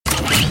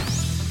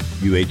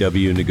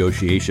UAW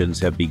negotiations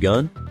have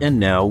begun, and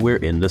now we're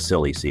in the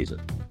silly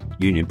season.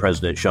 Union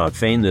President Shawn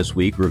Fain this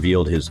week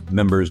revealed his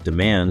members'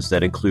 demands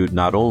that include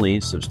not only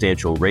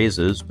substantial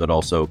raises, but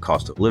also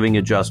cost of living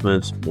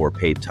adjustments, more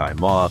paid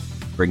time off,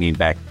 bringing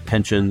back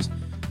pensions.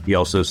 He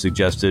also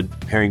suggested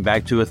paring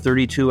back to a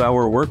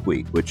 32-hour work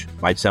week, which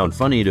might sound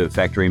funny to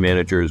factory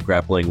managers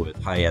grappling with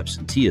high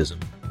absenteeism.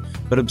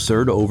 But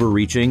absurd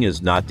overreaching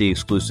is not the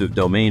exclusive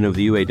domain of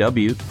the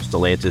UAW.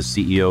 Stellantis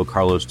CEO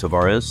Carlos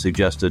Tavares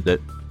suggested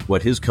that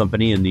what his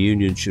company and the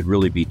union should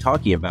really be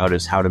talking about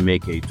is how to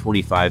make a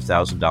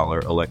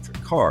 $25,000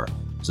 electric car.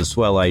 It's a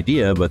swell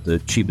idea, but the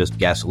cheapest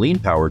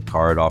gasoline-powered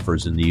car it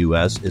offers in the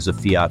U.S. is a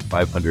Fiat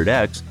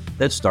 500X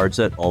that starts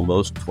at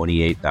almost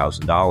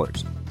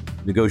 $28,000.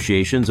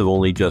 Negotiations have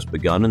only just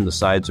begun, and the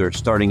sides are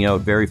starting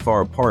out very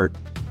far apart.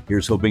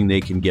 Here's hoping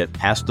they can get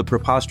past the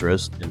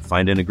preposterous and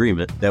find an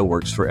agreement that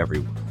works for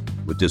everyone.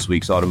 With this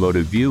week's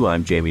Automotive View,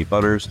 I'm Jamie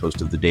Butters,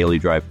 host of the Daily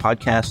Drive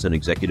podcast and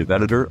executive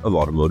editor of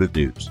Automotive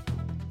News.